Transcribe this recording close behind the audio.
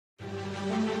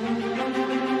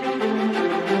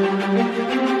Hello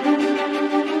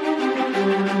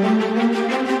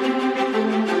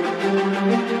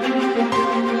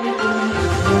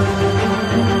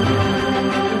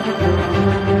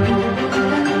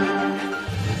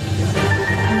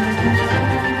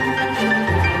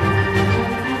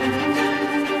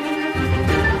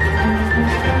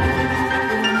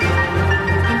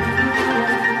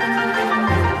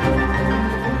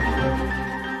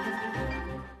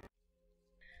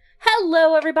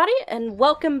everybody, and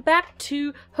welcome back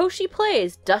to Hoshi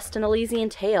Plays Dust and Elysian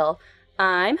Tale.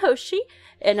 I'm Hoshi,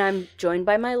 and I'm joined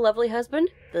by my lovely husband,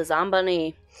 the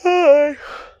Zombunny. Hi.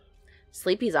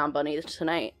 Sleepy Zombunny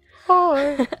tonight.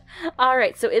 Hi.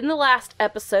 Alright, so in the last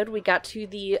episode, we got to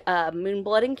the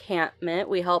Moonblood encampment.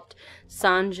 We helped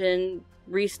Sanjin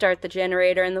restart the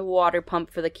generator and the water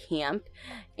pump for the camp,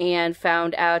 and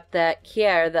found out that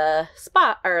Kier,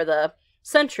 the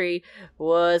sentry,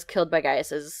 was killed by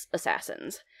Gaius's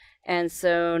assassins. And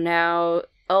so now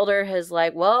Elder has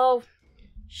like, well,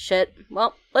 shit,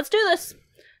 well, let's do this.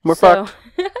 We're fucked.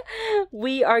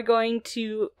 We are going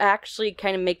to actually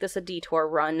kind of make this a detour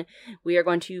run. We are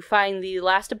going to find the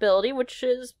last ability, which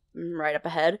is right up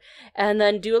ahead, and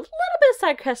then do a little bit of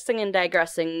side questing and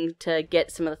digressing to get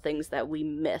some of the things that we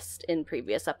missed in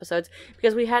previous episodes,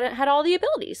 because we hadn't had all the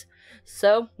abilities.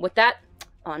 So, with that,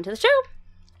 on to the show.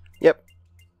 Yep.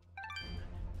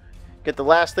 Get the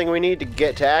last thing we need to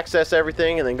get to access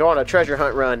everything, and then go on a treasure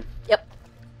hunt run. Yep.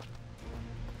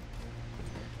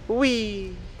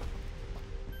 Whee!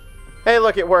 Hey,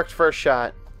 look, it worked first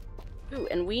shot. Ooh,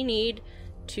 and we need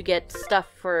to get stuff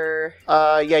for...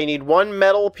 Yeah, you need one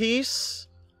metal piece,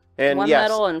 and one yes,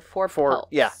 metal and four pelts.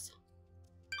 Yeah.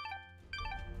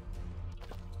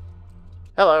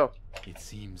 Hello. It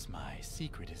seems my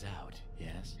secret is out,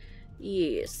 yes?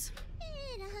 Yes.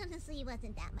 It honestly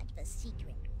wasn't that much of a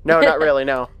secret. No, not really,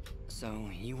 no. So,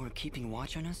 you were keeping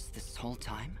watch on us this whole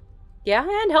time? Yeah,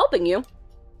 and helping you.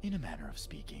 In a manner of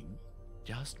speaking,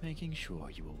 just making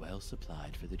sure you were well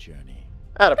supplied for the journey.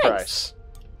 At a Thanks. price.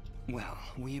 Well,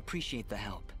 we appreciate the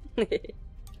help.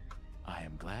 I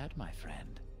am glad, my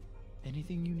friend.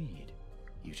 Anything you need,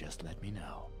 you just let me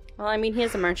know. Well, I mean, he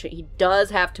is a merchant. He does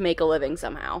have to make a living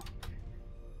somehow.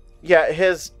 Yeah,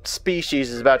 his species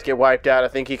is about to get wiped out. I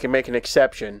think he can make an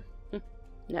exception.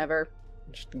 Never.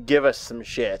 Just give us some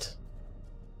shit.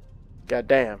 God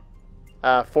damn.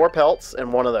 4 pelts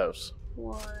and 1 of those.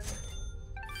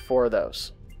 4 of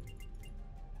those.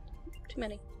 Too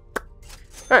many.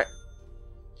 Alright.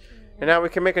 And now we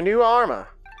can make a new armor.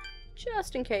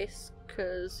 Just in case,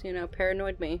 because, you know,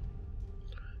 paranoid me.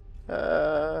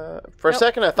 For a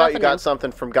second I thought you nothing got new.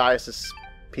 something from Gaius's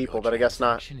people, but I guess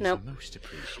not. Transaction is Nope. most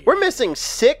appreciated. We're missing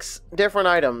 6 different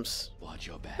items. Watch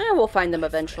your back. We'll find them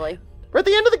eventually. We're at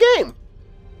the end of the game.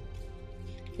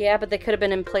 Yeah, but they could have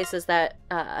been in places that,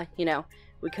 you know,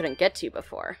 we couldn't get to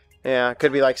before. Yeah, it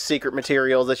could be like secret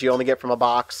materials that you only get from a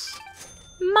box.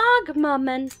 Magma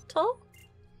mental.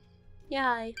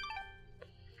 Yay.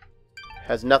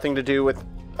 Has nothing to do with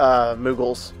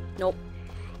Moogles. Nope.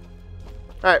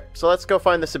 Alright, so let's go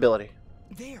find this ability.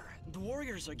 There, the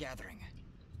warriors are gathering.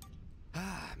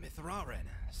 Ah, Mithraren.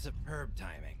 Superb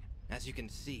timing. As you can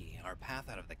see, our path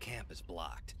out of the camp is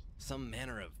blocked. Some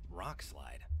manner of rock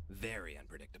slide. Very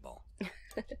unpredictable.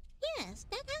 Yes,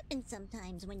 that happens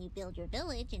sometimes when you build your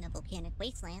village in a volcanic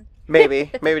wasteland. Maybe.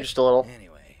 Maybe just a little.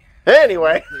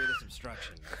 Anyway, clear this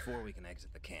obstruction before we can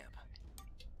exit the camp.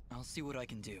 I'll see what I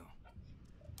can do.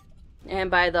 And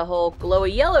by the whole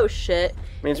glowy yellow shit...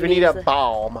 Means it we need a means-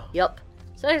 bomb. Yup.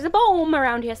 So there's a bomb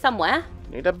around here somewhere.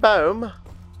 Need a bomb.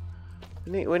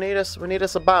 We need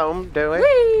us a bomb, do we?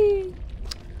 Whee!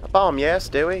 A bomb, yes,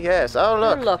 do we? Yes. Oh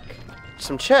look. Oh, look.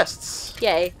 Some chests.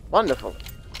 Yay. Wonderful.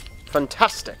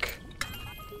 Fantastic.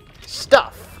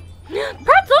 Stuff.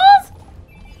 Pretzels!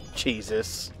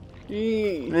 Jesus.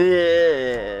 Mm.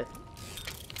 Yeah.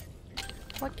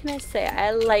 What can I say?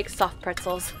 I like soft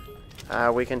pretzels.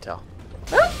 We can tell.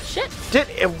 Oh, shit.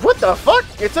 What the fuck?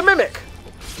 It's a mimic.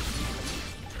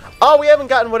 Oh, we haven't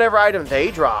gotten whatever item they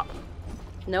drop.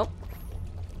 Nope.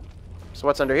 So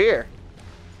what's under here?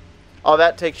 Oh,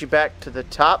 that takes you back to the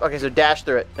top. Okay, so dash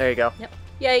through it. There you go. Yep.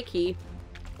 Yay, key.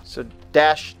 So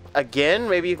dash again.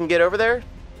 Maybe you can get over there.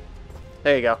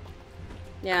 There you go.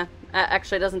 Yeah.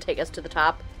 Actually, it doesn't take us to the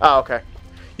top. Oh, okay.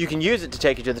 You can use it to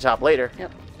take you to the top later.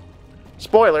 Yep.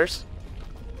 Spoilers.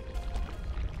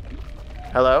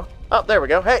 Hello? Oh, there we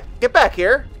go. Hey, get back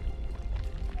here.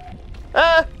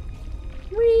 Ah!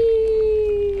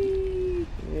 Whee!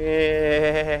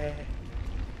 Yeah.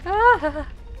 Ah.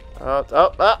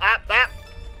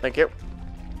 Thank you.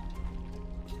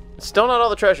 Still not all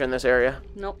the treasure in this area.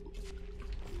 Nope.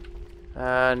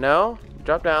 No?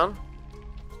 Drop down.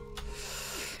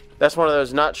 That's one of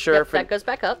those not sure Yep, if that goes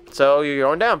back up. So you're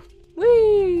going down.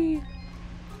 Whee!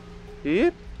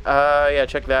 Yep. Yeah,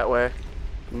 check that way.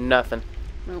 Nothing.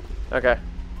 Nope. Okay.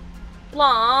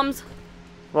 Bloms.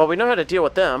 Well, we know how to deal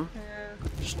with them.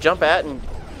 Just jump at and...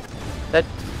 That...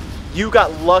 You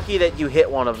got lucky that you hit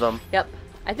one of them. Yep.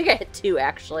 I think I hit 2,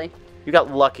 actually. You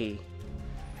got lucky.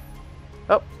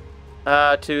 Oh.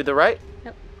 To the right.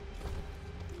 Yep.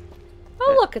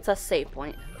 Oh, look, it's a save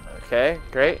point. Okay,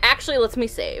 great. Actually lets me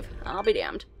save. I'll be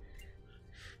damned.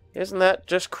 Isn't that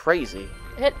just crazy?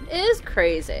 It is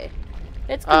crazy.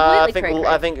 It's completely crazy.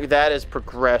 I think that is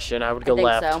progression. I would go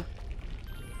left. So.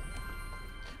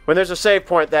 When there's a save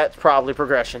point, that's probably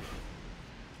progression.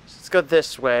 Let's go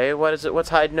this way. What is it? What's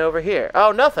hiding over here?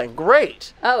 Oh, nothing.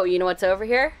 Great. Oh, you know what's over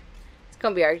here? It's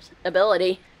gonna be our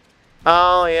ability.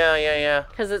 Oh, yeah.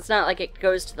 Because it's not like it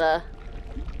goes to the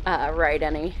right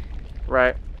any.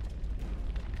 Right.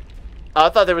 I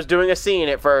thought they was doing a scene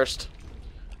at first.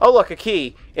 Oh, look, a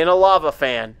key in a lava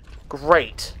fan.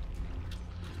 Great.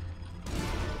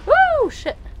 Woo!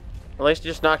 Shit. At least it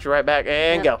just knocked you right back.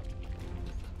 And Yep. go.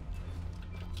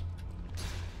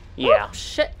 Yeah. Oh,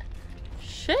 shit.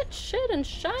 Shit, and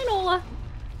Shinola.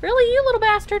 Really, you little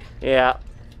bastard? Yeah.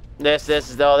 This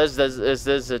is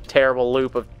a terrible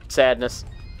loop of sadness.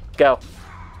 Go.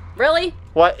 Really?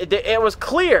 What? It was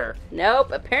clear.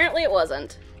 Nope, apparently it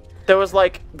wasn't. There was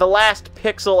like the last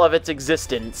pixel of its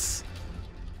existence.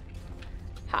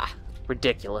 Ha.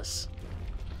 Ridiculous.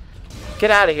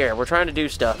 Get out of here. We're trying to do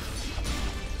stuff.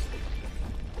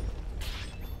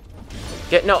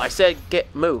 No, I said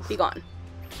move. Be gone.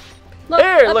 Look,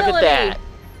 Here, look at ability. that.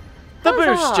 The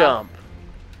Huzzah. boost jump.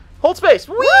 Hold space.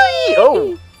 Whee!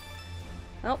 Oh.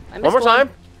 Oh, I missed One more time.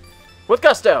 With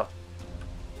gusto.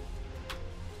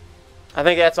 I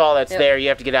think that's all that's there. You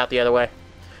have to get out the other way.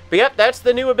 But yep, that's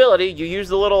the new ability. You use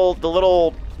the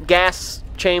little gas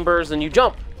chambers and you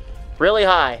jump really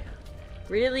high.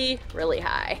 Really, really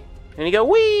high. And you go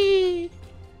whee.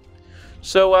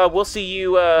 So we'll see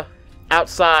you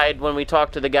outside when we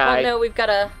talk to the guy. Oh no, we've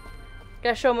gotta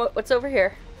show him what's over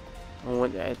here.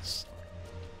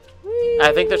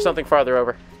 I think there's something farther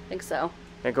over. I think so.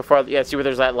 And go farther. Yeah, see where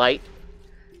there's that light.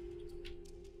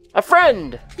 A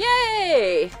friend.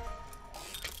 Yay!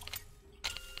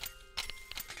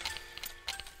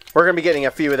 We're gonna be getting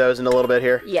a few of those in a little bit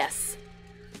here. Yes.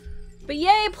 But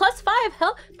yay, plus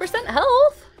 5%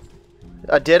 health.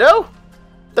 A ditto?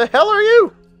 The hell are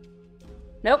you?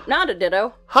 Nope, not a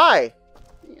ditto. Hi.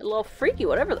 A little freaky,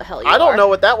 whatever the hell you are. I don't know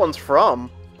what that one's from.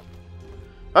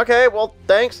 Okay, well,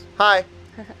 thanks. Hi.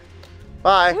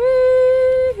 Bye.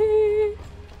 Whee!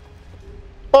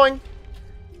 Boing.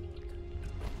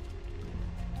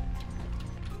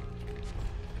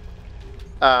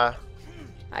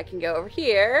 I can go over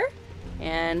here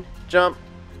and Jump.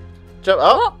 Jump.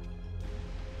 Oh.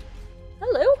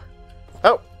 Hello.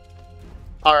 Oh.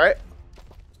 All right.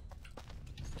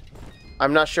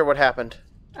 I'm not sure what happened.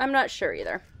 I'm not sure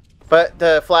either. But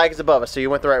the flag is above us, so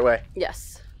you went the right way.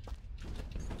 Yes.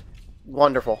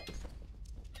 Wonderful.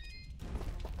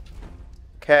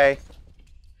 Okay.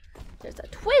 There's a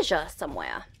Twizzler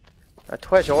somewhere. A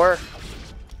treasure.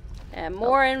 And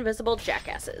more invisible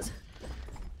jackasses.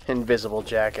 Invisible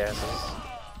jackasses.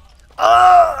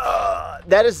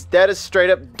 That is straight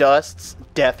up Dust's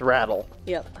death rattle.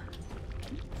 Yep.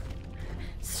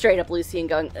 Straight up Elysian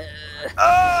going,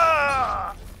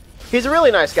 ugh. He's a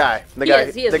really nice guy. He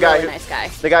is a really nice guy.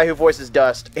 The guy who voices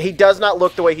Dust. He does not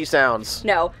look the way he sounds.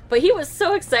 No, but he was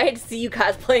so excited to see you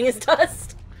cosplaying as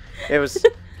Dust. He was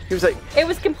like... It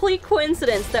was complete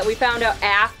coincidence that we found out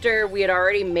after we had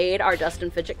already made our Dust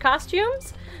and Fidget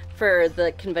costumes for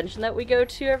the convention that we go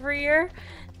to every year,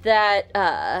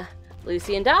 that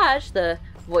Lucian Dodge, the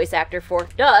voice actor for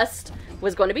Dust,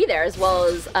 was going to be there, as well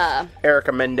as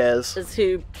Erica Mendez,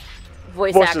 who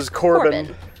voices acts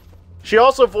Corbin. She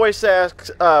also voice acts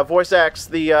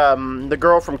the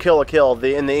girl from Kill la Kill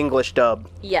in the English dub.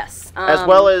 Yes. As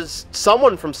well as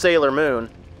someone from Sailor Moon.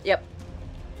 Yep.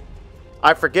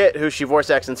 I forget who she voice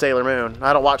acts in Sailor Moon.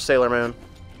 I don't watch Sailor Moon.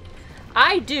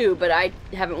 I do, but I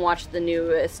haven't watched the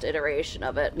newest iteration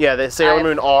of it. Yeah, the Sailor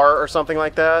Moon R or something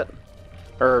like that.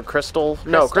 Or Crystal.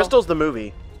 No, Crystal's the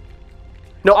movie.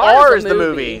 No, R is the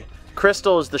movie.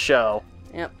 Crystal is the show.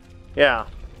 Yep. Yeah.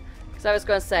 Because I was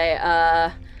going to say,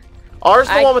 R's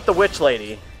the one with the witch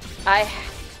lady.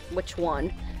 Which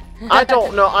one? I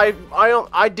don't know.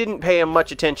 I didn't pay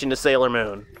much attention to Sailor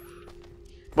Moon.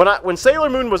 When Sailor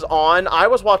Moon was on, I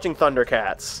was watching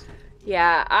Thundercats.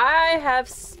 Yeah, I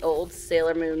have old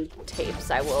Sailor Moon tapes,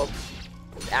 I will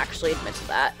actually admit to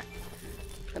that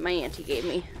my auntie gave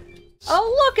me.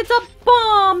 Oh, look, it's a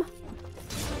bomb!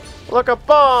 Look, a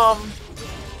bomb!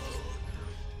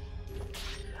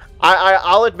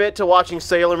 I'll admit to watching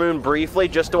Sailor Moon briefly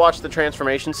just to watch the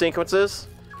transformation sequences.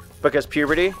 Because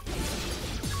puberty.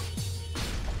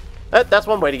 That's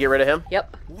one way to get rid of him.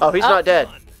 Yep. Oh, he's not dead.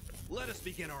 Let us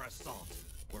begin our assault.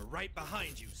 We're right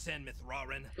behind you,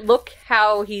 Mithrarin. Look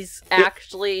how he's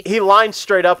actually... He lines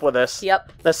straight up with us.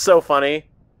 Yep. That's so funny.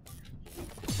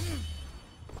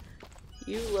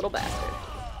 You little bastard.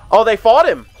 Oh, they fought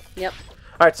him. Yep.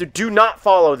 Alright, so do not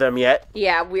follow them yet.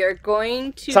 Yeah, we are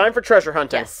going to... Time for treasure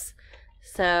hunting. Yes.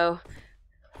 So...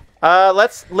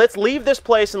 let's leave this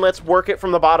place and let's work it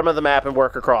from the bottom of the map and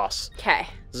work across. Okay.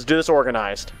 Let's do this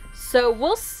organized. So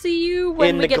we'll see you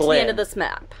when we get to the end of this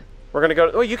map. We're gonna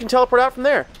go... Oh, you can teleport out from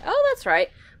there. Oh, that's right.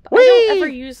 But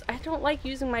Whee! I don't like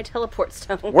using my teleport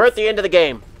stones. We're at the end of the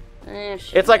game.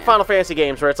 It's like Final Fantasy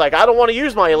games where it's like, I don't want to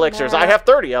use my elixirs. I have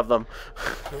 30 of them.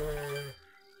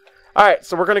 Alright,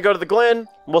 so we're going to go to the Glen.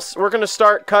 We're going to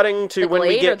start cutting to when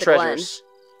we get treasures.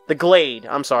 The Glade,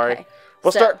 I'm sorry. Okay.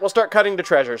 We'll start cutting to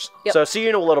treasures. Yep. So see you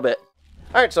in a little bit.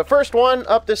 Alright, so first one,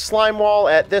 up this slime wall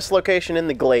at this location in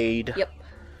the Glade. Yep.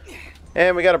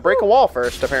 And we got to break a wall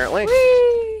first, apparently.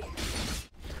 Whee!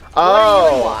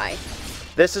 Oh! Why?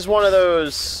 This is one of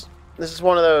those...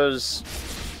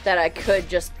 That I could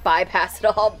just bypass it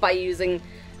all by using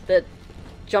the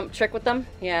jump trick with them?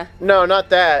 Yeah. No, not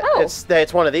that. Oh.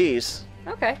 It's one of these.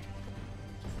 Okay.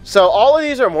 So all of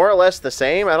these are more or less the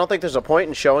same. I don't think there's a point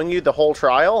in showing you the whole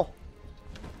trial.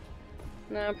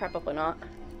 No, probably not.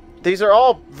 These are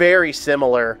all very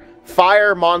similar.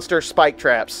 Fire, monster, spike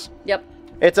traps. Yep.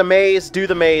 It's a maze. Do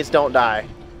the maze. Don't die.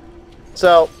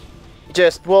 So,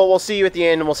 we'll see you at the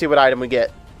end and we'll see what item we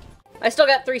get. I still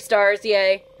got 3 stars.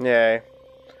 Yay. Yay.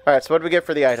 Alright, so what do we get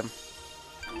for the item?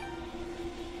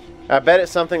 I bet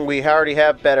it's something we already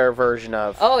have better version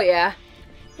of. Oh, yeah.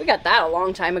 We got that a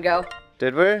long time ago.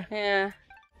 Did we? Yeah.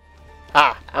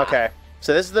 Ah, okay.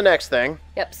 So this is the next thing.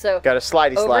 Yep, so Got a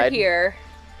slidey over slide. here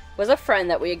was a friend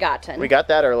that we had gotten. We got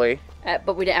that early.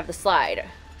 But we didn't have the slide.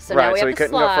 So right, now we so have we the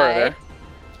couldn't slide. go further.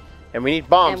 And we need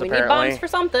bombs, and we apparently. need bombs for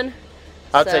something.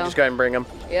 I'd say just go ahead and bring them.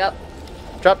 Yep.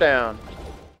 Drop down.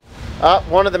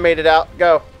 One of them made it out.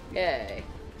 Go. Yay.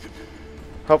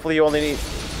 Hopefully you only need...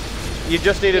 You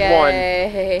just needed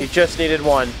Yay. one. You just needed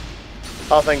one.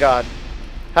 Oh, thank God.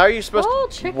 How are you supposed to...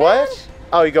 chicken? What?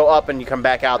 Oh, you go up and you come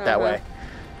back out that way.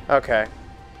 Okay.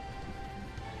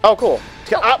 Oh, cool.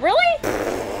 Oh,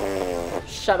 really?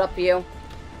 Shut up, you.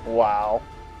 Wow.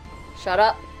 Shut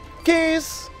up.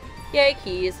 Keys! Yay,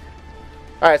 keys.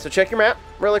 Alright, so check your map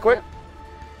really quick. Yep.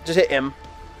 Just hit M.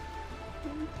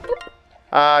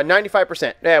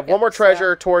 95%. Yeah, one more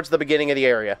treasure towards the beginning of the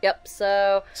area. Yep,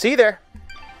 so... See you there.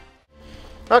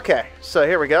 Okay, so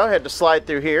here we go. Had to slide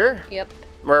through here. Yep.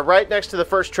 We're right next to the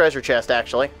first treasure chest,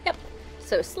 actually. Yep.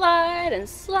 So slide and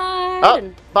slide Oh,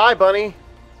 and... bye, bunny.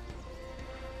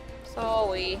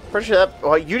 Sorry. Pretty sure that...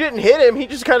 Well, you didn't hit him. He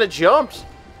just kind of jumped.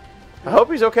 I hope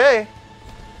he's okay.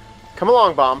 Come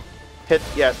along, Bomb. Hit...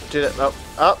 Yeah, do that.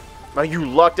 Oh, you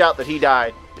lucked out that he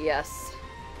died. Yes.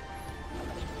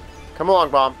 Come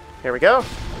along, Bomb. Here we go.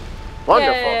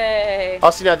 Wonderful. Yay. Oh,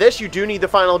 see, now this you do need the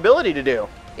final ability to do.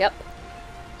 Yep.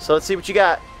 So let's see what you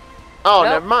got. Oh,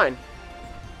 Nope. never mind.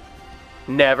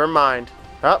 Never mind.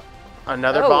 Oh,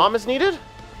 another bomb is needed?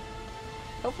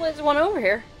 Hopefully there's one over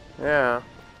here. Yeah.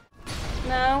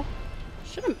 No.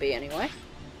 Shouldn't be, anyway.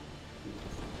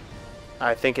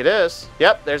 I think it is.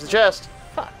 Yep, there's the chest.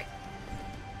 Fuck.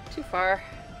 Too far.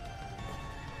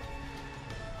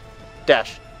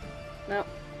 Dash. No.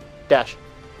 Dash.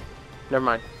 Never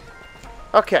mind.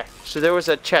 Okay, so there was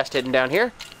a chest hidden down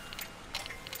here.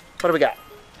 What do we got?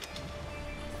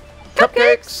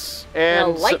 Cupcakes! And a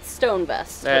light stone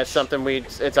vest. That's something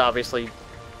it's obviously...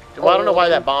 Well, I don't know why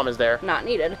that bomb is there. Not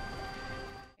needed.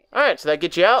 Alright, so that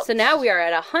gets you out. So now we are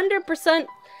at 100%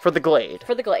 for the Glade.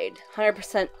 For the Glade.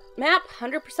 100% map,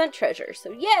 100% treasure.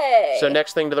 So yay! So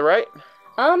next thing to the right?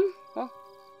 Well...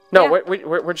 No, yeah.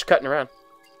 we're just cutting around.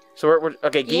 So we're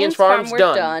okay, Gian's Farm, Farm's we're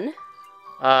done.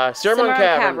 Cimarron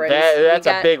Cavern, that's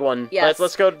a big one. Yes.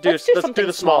 Let's do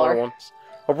the smaller ones.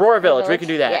 Aurora Village, we can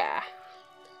do that. Yeah.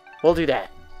 We'll do that.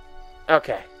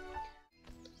 Okay.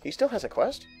 He still has a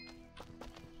quest?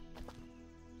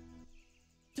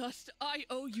 Dust, I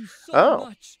owe you so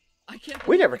much. I can't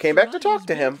we never came back to talk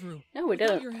to him. No, we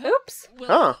didn't. Oops.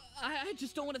 Well, I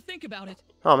just don't want to think about it.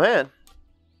 Oh, man.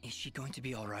 Is she going to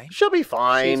be alright? She'll be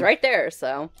fine. She's right there,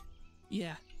 so...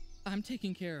 Yeah, I'm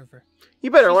taking care of her.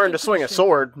 You better learn to swing a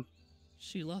sword.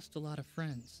 She lost a lot of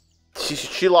friends.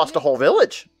 She lost a whole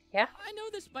village. Yeah. I know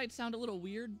this might sound a little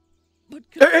weird, but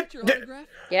could I get your autograph?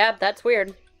 Yeah, that's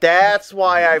weird. That's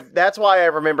why I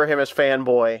remember him as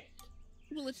Fanboy.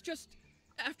 Well, it's just,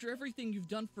 after everything you've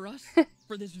done for us,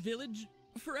 for this village,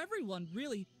 for everyone,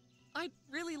 really, I'd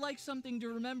really like something to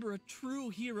remember a true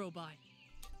hero by.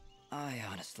 I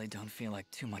honestly don't feel like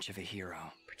too much of a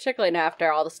hero. Particularly after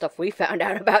all the stuff we found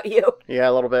out about you. Yeah,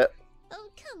 a little bit. Oh,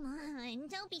 come on.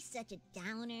 Don't be such a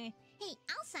downer. Hey,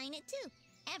 I'll sign it too.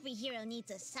 Every hero needs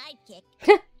a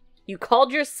sidekick. You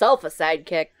called yourself a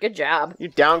sidekick. Good job. You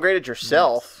downgraded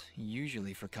yourself. That's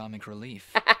usually for comic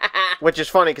relief. Which is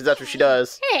funny, because that's what she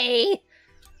does. Hey!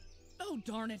 Oh,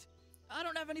 darn it. I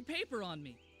don't have any paper on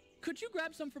me. Could you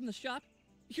grab some from the shop?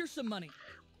 Here's some money.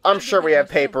 I'm sure we have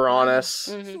paper on us.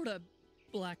 Mhm. Sort of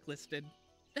blacklisted.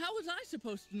 How was I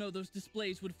supposed to know those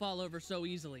displays would fall over so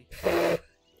easily?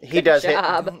 He does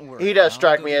job. Don't worry, he does I'll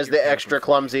strike go me get as your the paper extra for you.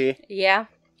 clumsy. Yeah.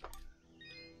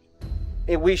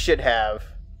 We should have.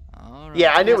 All right,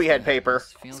 Yeah, I knew we had paper.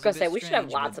 this feels gonna a say, bit we should have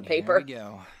strange, lots but of paper. Here we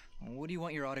go. What do you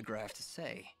want your autograph to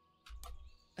say?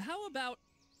 How about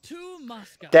two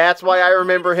Moska? That's why I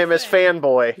remember him as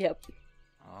Fanboy. Yep.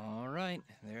 All right,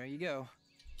 there you go.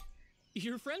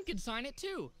 Your friend could sign it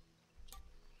too.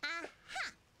 Aha!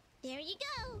 There you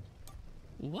go.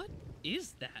 What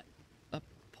is that? A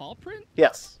paw print?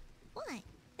 Yes. What?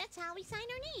 That's how we sign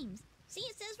our names. See,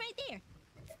 it says right there.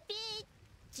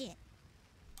 Fidget.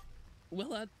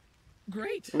 Well,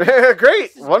 great.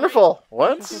 Great. This is Wonderful. You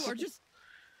What? two are just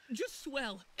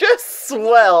swell. Just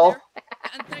swell.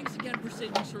 And thanks again for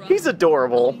saving Sarah. He's I'll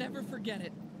adorable. never forget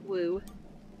it. Woo.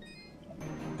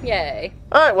 Yay.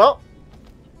 Alright, well.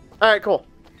 Alright, cool.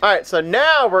 Alright, so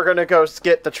now we're gonna go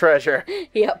get the treasure.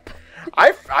 Yep.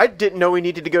 I didn't know we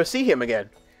needed to go see him again.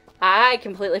 I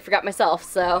completely forgot myself,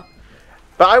 so...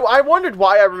 But I wondered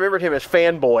why I remembered him as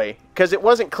Fanboy, because it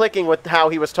wasn't clicking with how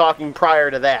he was talking prior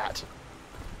to that.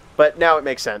 But now it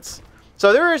makes sense.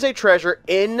 So there is a treasure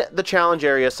in the challenge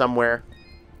area somewhere.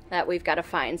 That we've got to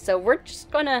find. So we're just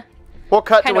gonna We'll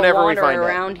cut to kind of whenever we wander find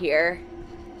around here.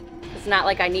 It's not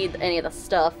like I need any of the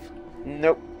stuff. it.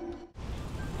 Nope.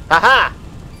 Haha!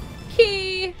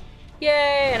 Key!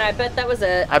 Yay! And I bet that was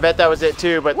it. I bet that was it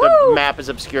too, but the Woo! map is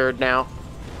obscured now.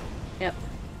 Yep.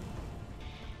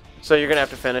 So you're gonna have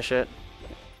to finish it.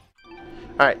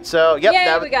 Alright, so, yep,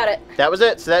 Yay, we got it. that was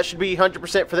it. So that should be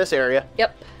 100% for this area.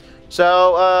 Yep.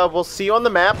 So, we'll see you on the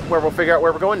map, where we'll figure out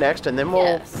where we're going next, and then we'll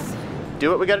Yes. do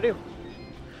what we gotta do.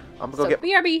 I'm gonna So,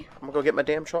 BRB. go get my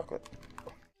damn chocolate.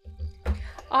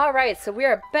 Alright, so we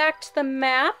are back to the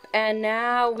map, and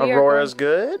now we Aurora's are...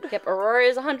 good. Yep, Aurora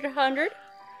is 100.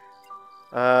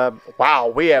 Wow,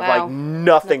 we have Wow. like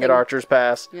nothing at Nothing. Archer's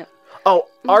Pass. Yep. Oh,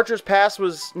 Archer's Pass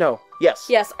was yes.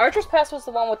 Yes, Archer's Pass was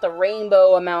the one with the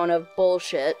rainbow amount of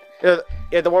bullshit.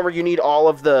 Yeah, the one where you need all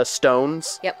of the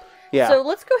stones. Yep. Yeah. So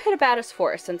let's go hit Abaddis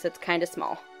Forest since it's kind of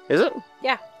small. Is it?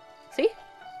 Yeah. See?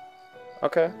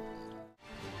 Okay.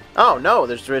 Oh no,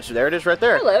 there it is right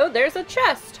there. Hello, there's a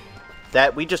chest.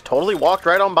 That we just totally walked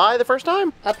right on by the first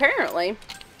time. Apparently.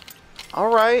 All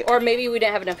right. Or maybe we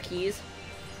didn't have enough keys.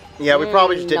 Yeah, we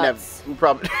probably just didn't nuts. have.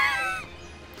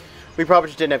 We probably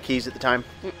just didn't have keys at the time.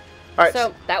 All right.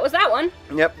 So that was that one.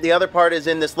 Yep. The other part is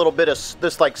in this little bit of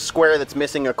this like square that's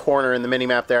missing a corner in the mini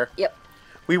map there. Yep.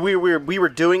 We were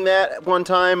doing that one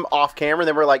time off camera, and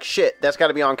then we're like, shit, that's got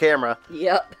to be on camera.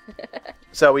 Yep.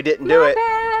 So we didn't do Not it.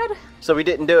 bad. So we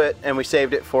didn't do it, and we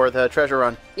saved it for the treasure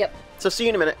run. Yep. So see you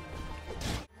in a minute.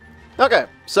 Okay,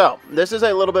 so this is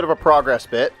a little bit of a progress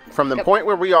bit. From the Yep. point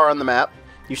where we are on the map,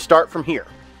 you start from here.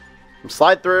 You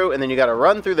slide through, and then you got to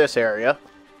run through this area.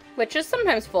 Which is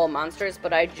sometimes full of monsters,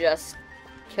 but I just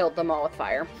killed them all with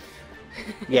fire.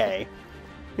 Yay.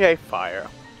 Yay, fire.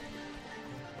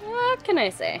 What can I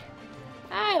say?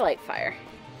 I like fire.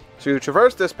 So you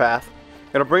traverse this path.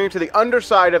 It'll bring you to the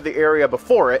underside of the area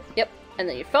before it. Yep. And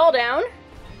then you fall down.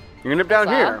 You end up down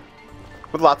Huzzah. here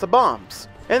with lots of bombs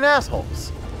and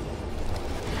assholes.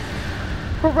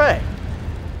 Hooray!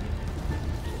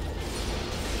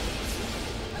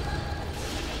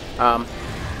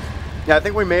 Yeah, I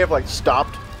think we may have like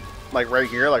stopped like right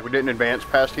here, like we didn't advance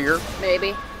past here.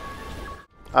 Maybe.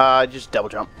 Just double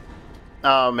jump.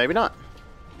 Maybe not.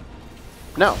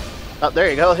 No. Oh, there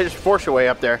you go. Just force your way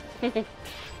up there.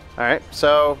 Alright,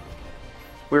 so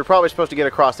we were probably supposed to get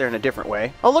across there in a different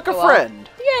way. Oh, look, a Oh, well. friend!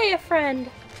 Yay, a friend.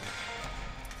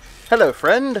 Hello,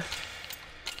 friend.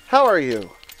 How are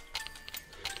you?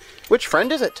 Which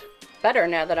friend is it? Better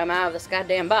now that I'm out of this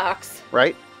goddamn box.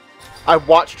 Right? I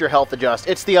watched your health adjust.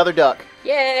 It's the other duck.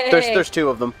 Yay! There's two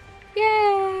of them.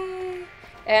 Yay!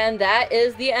 And that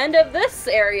is the end of this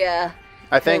area.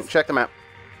 I think. 'Cause- Check the map.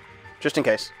 Just in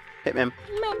case. Hit me. Mem-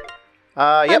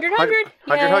 Yep. 100.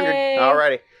 100. Yay.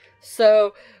 Alrighty.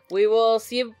 So we will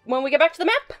see you when we get back to the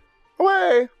map.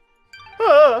 Away!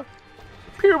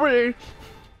 Puberty!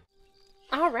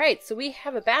 Alright, so we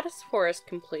have a Battis Forest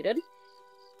completed.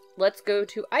 Let's go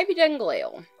to Ivy Den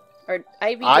Glale. Or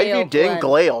Ivy Den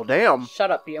Glale, damn.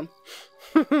 Shut up, you.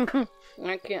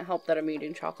 I can't help that I'm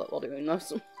eating chocolate while doing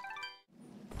this.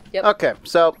 Yep. Okay,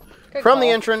 so Good from call. the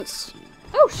entrance.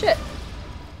 Oh, shit.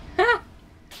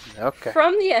 Okay.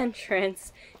 From the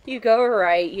entrance, you go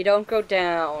right, you don't go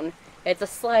down. It's a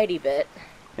slidey bit.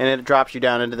 And it drops you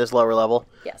down into this lower level.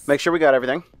 Yes. Make sure we got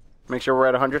everything. Make sure we're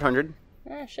at 100, 100.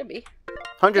 Should be.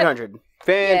 100, Yep. 100.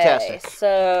 Fantastic. Yay.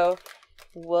 So,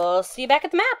 we'll see you back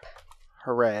at the map.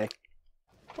 Hooray.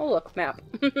 Oh, look, map.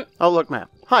 Oh, look, map.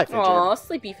 Hi, Fidget. Aw,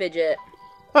 sleepy Fidget.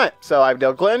 Alright, so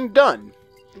Ivedale Glen, done.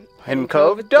 Hidden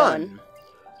Cove, done.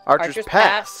 Archer's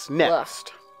Pass,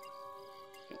 next.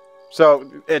 So,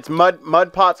 it's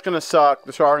Mud Pot's gonna suck,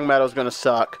 the Soaring Meadow's gonna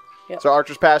suck. Yep. So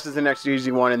Archer's Pass is the next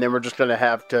easy one, and then we're just gonna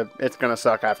have to, it's gonna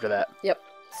suck after that. Yep.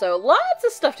 So, lots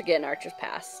of stuff to get in Archer's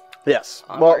Pass. Yes.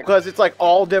 Onward. Well, because it's like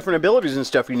all different abilities and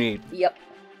stuff you need. Yep.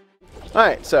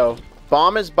 Alright, so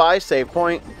bomb is by save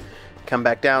point. Come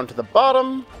back down to the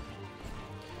bottom.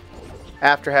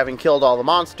 After having killed all the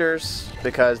monsters,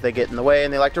 because they get in the way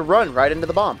and they like to run right into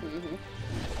the bomb.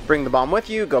 Bring the bomb with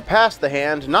you, go past the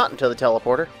hand, not into the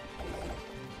teleporter.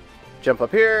 Jump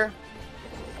up here.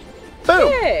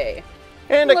 Boom! Yay!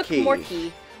 And Look, a key. more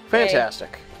key.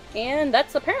 Fantastic. And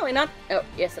that's apparently not... Oh,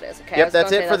 yes it is. Okay, Yep, I was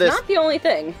that's gonna it say, for that's this. not the only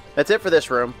thing. That's it for this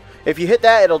room. If you hit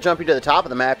that, it'll jump you to the top of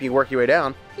the map. You work your way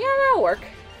down. Yeah, that'll work.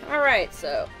 Alright,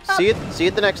 so... up. See you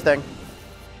at the next thing.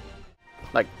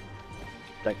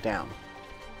 Like down.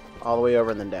 All the way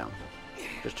over and then down.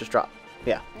 Just drop.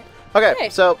 Yeah. Okay,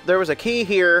 so there was a key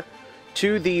here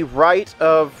to the right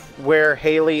of where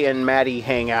Haley and Maddie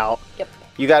hang out. Yep.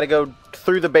 You got to go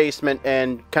through the basement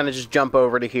and kind of just jump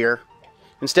over to here.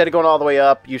 Instead of going all the way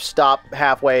up, you stop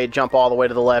halfway, jump all the way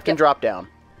to the left, and drop down.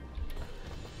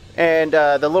 And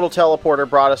the little teleporter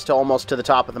brought us to almost to the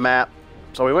top of the map.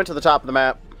 So we went to the top of the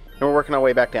map, and we're working our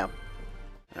way back down.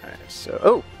 Alright, so...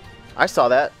 Oh! I saw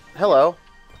that. Hello.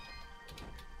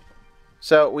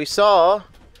 So we saw...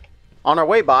 On our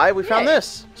way by, we found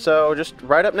this. So just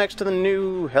right up next to the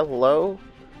new... Hello?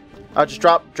 Just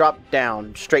drop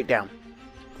down. Straight down.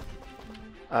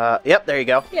 Yep, there you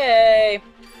go. Yay!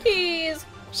 Keys!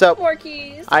 So, More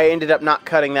keys! I ended up not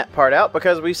cutting that part out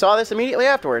because we saw this immediately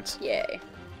afterwards. Yay.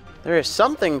 There is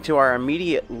something to our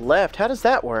immediate left. How does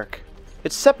that work?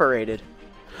 It's separated.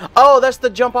 Oh, that's the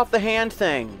jump off the hand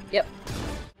thing. Yep.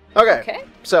 Okay.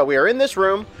 So we are in this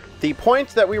room. The point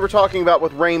that we were talking about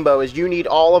with Rainbow is you need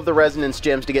all of the resonance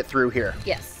gems to get through here.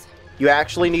 Yes. You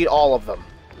actually need all of them.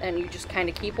 And you just kind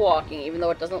of keep walking, even though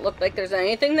it doesn't look like there's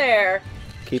anything there.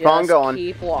 Keep on going.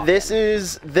 Keep walking.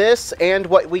 This and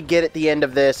what we get at the end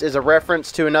of this is a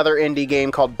reference to another indie game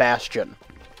called Bastion.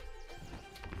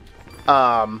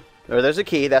 There's a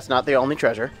key. That's not the only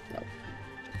treasure. Nope.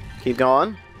 Keep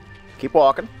going. Keep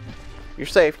walking. You're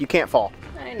safe. You can't fall.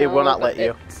 I know, It will not but let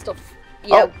you. it's still...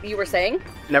 Yeah, Oh. you were saying?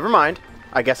 Never mind.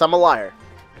 I guess I'm a liar.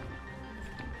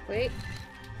 Wait.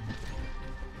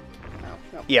 Oh,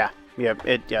 no. Yeah.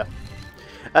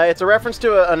 It's a reference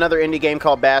to another indie game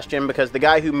called Bastion because the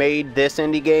guy who made this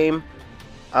indie game...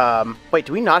 wait,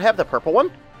 do we not have the purple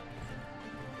one?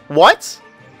 What?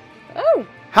 Oh,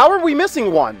 How are we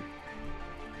missing one?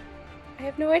 I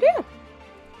have no idea.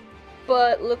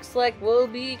 But looks like we'll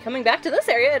be coming back to this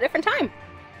area at a different time.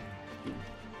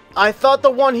 I thought the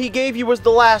one he gave you was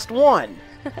the last one.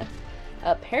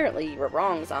 Apparently you were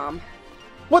wrong, Zom.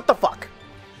 What the fuck?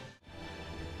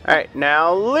 Alright,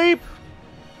 now leap!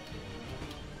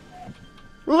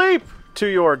 Leap to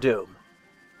your doom.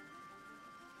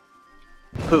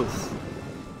 Poof.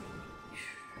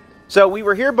 So we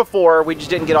were here before, we just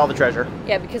didn't get all the treasure.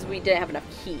 Yeah, because we didn't have enough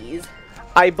keys.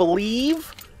 I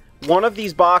believe one of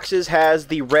these boxes has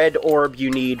the red orb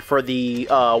you need for the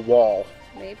wall.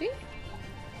 Maybe?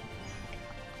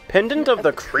 Pendant of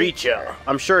the Creature.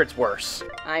 I'm sure it's worse.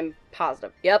 I'm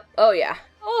positive. Yep. Oh, yeah.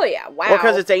 Oh, yeah. Wow. Well,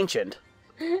 because it's ancient.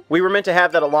 We were meant to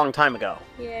have that a long time ago.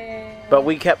 Yay. But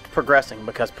we kept progressing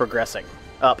because progressing.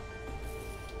 Up.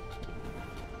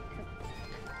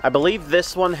 I believe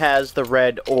this one has the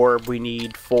red orb we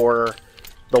need for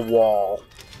the wall.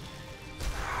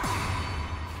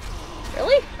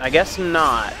 Really? I guess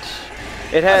not.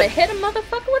 It Gonna had... hit a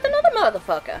motherfucker with another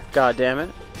motherfucker. God damn it.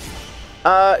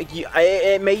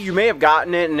 You may have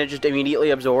gotten it and it just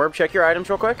immediately absorbed. Check your items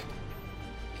real quick.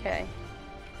 Okay.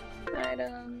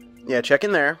 Item. Yeah, check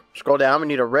in there. Scroll down. We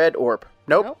need a red orb.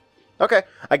 Nope. Nope. Okay.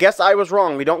 I guess I was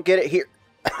wrong. We don't get it here.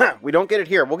 We don't get it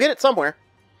here. We'll get it somewhere.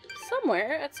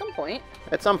 somewhere at some point.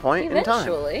 At some point in time.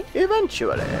 Eventually.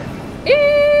 Eventually.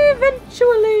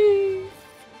 Eventually.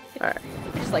 Alright.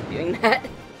 I just like doing that. Do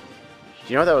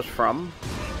you know what that was from?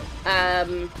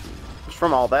 It was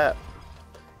from All That.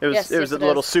 It was, Yes, it was yes, the it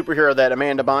little is. superhero that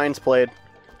Amanda Bynes played.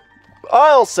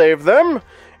 I'll save them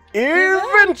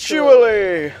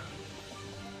eventually.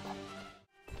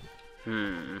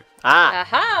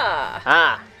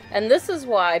 Aha! And this is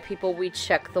why we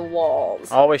check the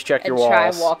walls. Always check your and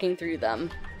walls. try walking through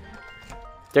them.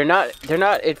 They're not,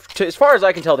 as far as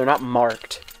I can tell, they're not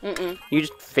marked. Mm-mm. You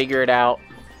just figure it out.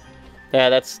 Yeah,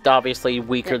 that's obviously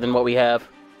weaker than what we have.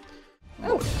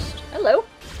 Oh, hello.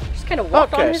 Just kind of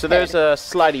walk on Okay, his so head. there's a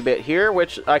slidey bit here,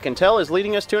 which I can tell is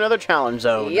leading us to another challenge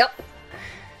zone. Yep.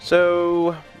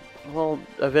 So, we'll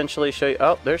eventually show you...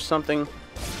 Oh, there's something.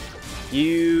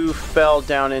 You fell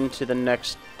down into the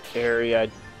next area. I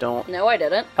don't... No, I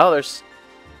didn't. Oh, there's...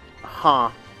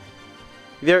 Huh.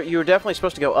 You were definitely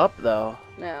supposed to go up, though.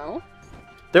 No.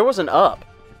 There was an up.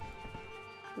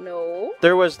 No.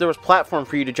 There was platform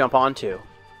for you to jump onto.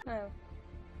 No.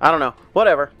 I don't know.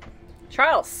 Whatever.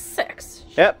 Trial 6.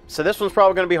 Yep, so this one's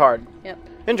probably going to be hard. Yep.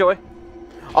 Enjoy.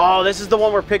 Oh, this is the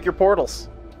one where pick your portals.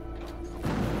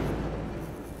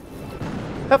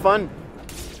 Have fun.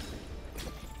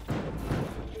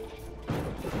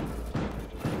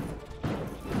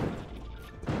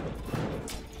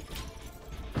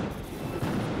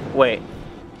 Wait.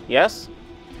 Yes?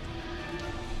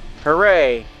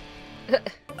 Hooray.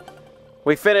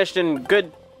 We finished in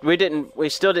good... We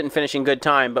still didn't finish in good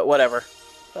time, but whatever.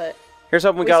 But Here's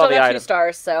hoping we we got still all the got 2 items.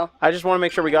 stars, so. I just want to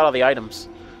make sure we got all the items.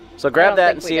 So grab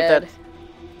that and see if that...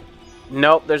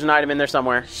 Nope, there's an item in there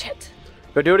somewhere. Shit.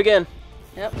 Go do it again.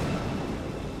 Yep.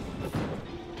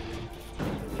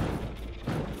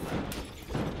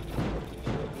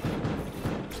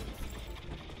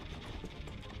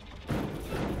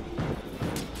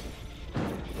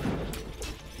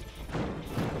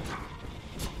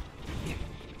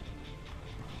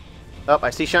 Oh, I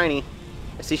see shiny.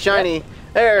 I see shiny.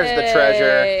 There's the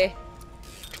treasure. Yay.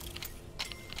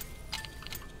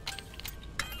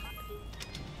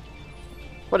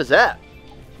 What is that?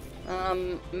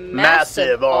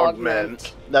 Massive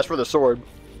augment. That's for the sword.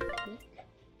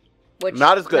 Which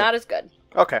Not as good. Not as good.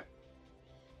 Okay.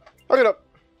 Look it up.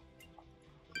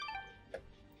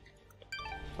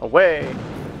 Away.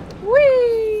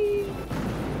 Whee!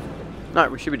 Alright,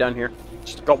 we should be done here.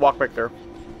 Just go walk back there.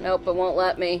 Nope, it won't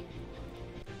let me.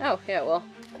 Oh, yeah, well,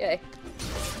 yay.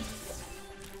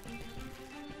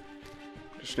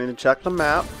 Just need to check the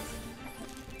map.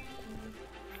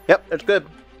 Yep, it's good.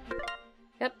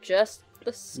 Yep, just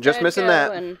the Just missing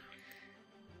that. and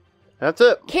That's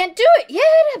it. can't do it yet,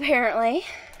 apparently.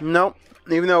 Nope.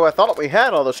 Even though I thought we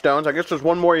had all the stones, I guess there's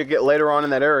one more you get later on in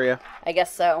that area. I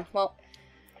guess so. Well,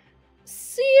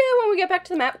 see you when we get back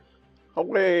to the map.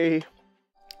 Away.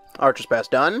 Archer's Pass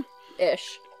done.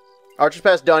 Ish. Archer's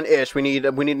Pass done-ish. We need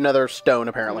another stone,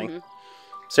 apparently.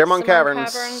 Ceramon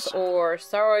Caverns. or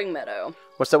Sorrowing Meadow.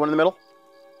 What's that one in the middle?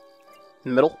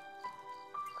 In the middle?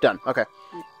 Done. Okay.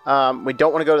 We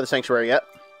don't want to go to the Sanctuary yet.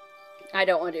 I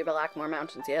don't want to do Blackmore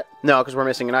Mountains yet. No, because we're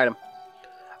missing an item.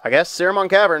 I guess Ceramon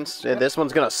Caverns. Yep. This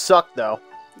one's going to suck, though.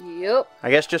 Yep.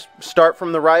 I guess just start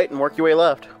from the right and work your way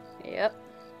left. Yep.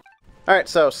 Alright,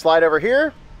 so slide over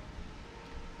here.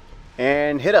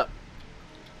 And hit up.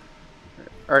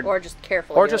 Or just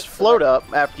carefully. Or do just it so float that-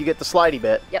 up after you get the slidey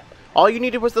bit. Yep. All you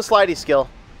needed was the slidey skill.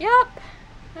 Yep.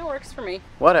 That works for me.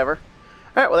 Whatever.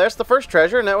 Alright, well there's the first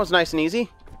treasure, and that was nice and easy.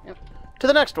 Yep. To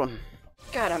the next one.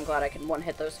 God, I'm glad I can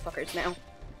one-hit those fuckers now.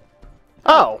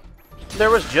 Oh. There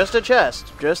was just a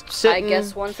chest. Just sitting. I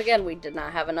guess once again we did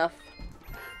not have enough.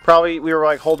 Probably we were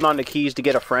like holding on to keys to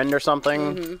get a friend or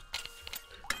something.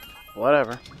 Mm-hmm.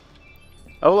 Whatever.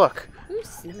 Oh look. Ooh,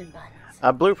 cinnamon buns.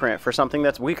 A blueprint for something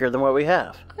that's weaker than what we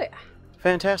have. Oh yeah.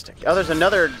 Fantastic. Oh, there's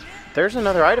another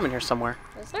item in here somewhere.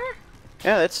 Is there?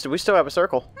 Yeah, we still have a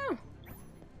circle. Oh.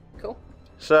 Cool.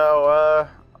 So,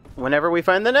 whenever we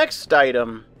find the next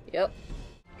item. Yep.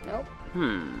 Nope.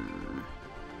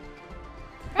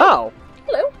 Oh.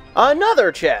 Hello.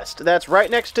 Another chest that's right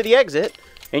next to the exit,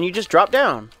 and you just drop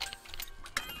down.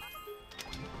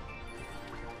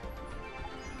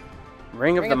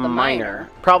 Ring of the Miner.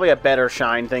 Probably a better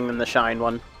shine thing than the shine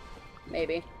one,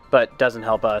 Maybe. but doesn't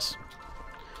help us.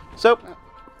 So,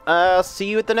 see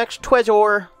you at the next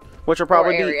treasure, which will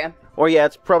probably be... area. Or yeah,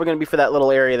 it's probably going to be for that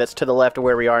little area that's to the left of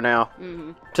where we are now.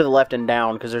 Mm-hmm. To the left and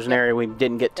down, because there's an area we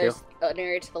didn't get to. There's an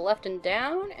area to the left and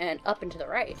down, and up and to the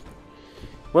right.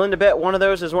 Willing to bet one of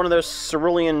those is one of those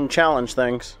cerulean challenge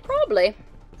things. Probably.